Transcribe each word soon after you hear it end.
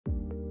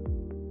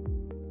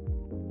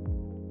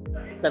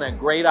been a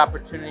great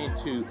opportunity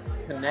to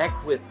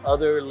connect with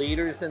other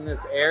leaders in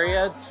this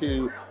area,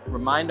 to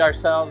remind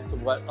ourselves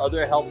of what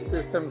other health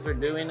systems are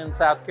doing in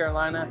South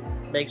Carolina,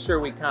 make sure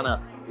we kind of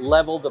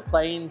level the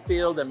playing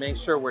field and make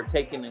sure we're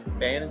taking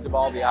advantage of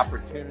all the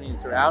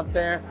opportunities that are out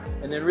there,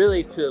 and then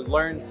really to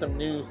learn some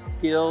new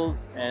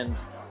skills and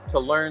to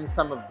learn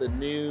some of the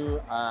new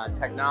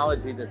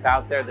technology that's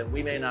out there that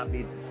we may not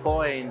be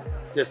deploying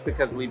just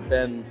because we've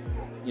been,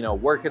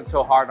 working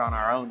so hard on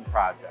our own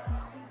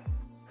projects.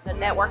 The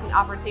networking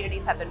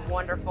opportunities have been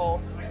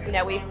wonderful.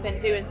 We've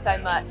been doing so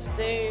much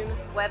Zoom,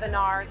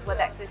 webinars,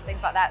 WebExes,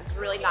 things like that. It's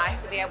really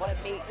nice to be able to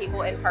meet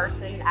people in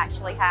person and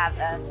actually have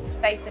a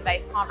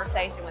face-to-face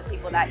conversation with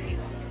people that you've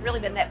really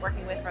been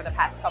networking with for the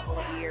past couple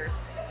of years.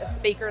 The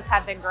speakers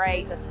have been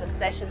great, the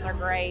sessions are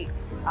great.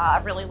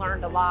 I've really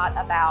learned a lot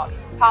about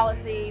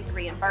policies,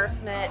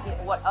 reimbursement,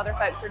 what other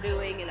folks are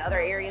doing in other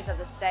areas of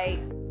the state.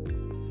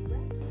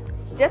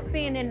 Just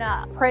being in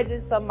the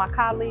presence of my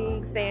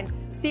colleagues and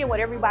seeing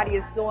what everybody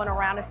is doing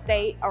around the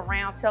state,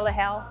 around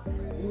telehealth,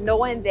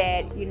 knowing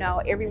that,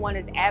 everyone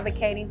is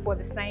advocating for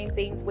the same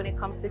things when it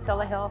comes to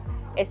telehealth,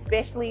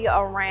 especially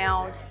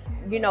around,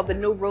 the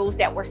new rules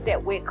that were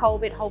set with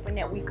COVID, hoping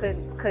that we could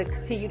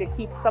continue to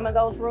keep some of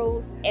those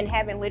rules, and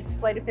having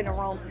legislative in the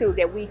room too,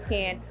 that we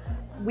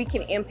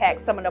can impact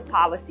some of the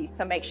policies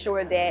to make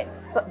sure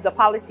that the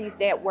policies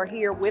that were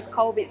here with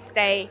COVID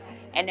stay,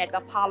 and that the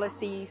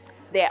policies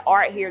that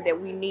aren't here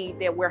that we need,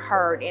 that we're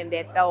heard, and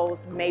that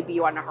those may be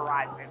on the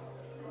horizon.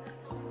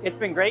 It's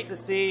been great to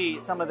see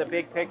some of the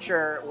big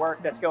picture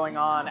work that's going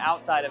on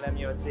outside of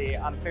MUSC.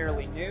 I'm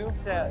fairly new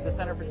to the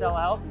Center for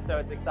Telehealth, and so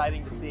it's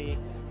exciting to see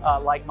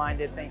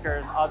like-minded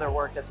thinkers and other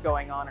work that's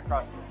going on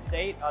across the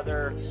state,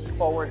 other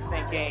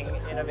forward-thinking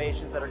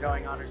innovations that are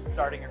going on or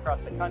starting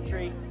across the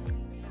country.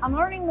 I'm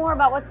learning more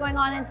about what's going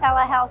on in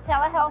telehealth.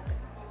 Telehealth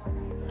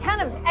kind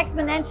of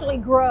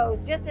exponentially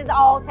grows, just as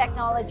all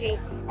technology.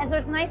 And so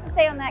it's nice to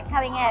stay on that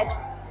cutting edge.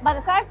 But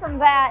aside from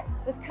that,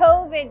 with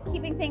COVID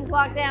keeping things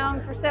locked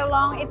down for so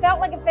long, it felt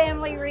like a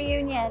family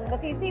reunion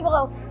with these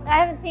people that I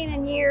haven't seen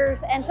in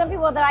years, and some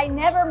people that I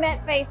never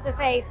met face to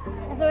face.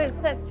 And so it was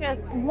such a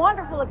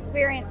wonderful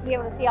experience to be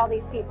able to see all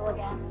these people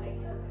again.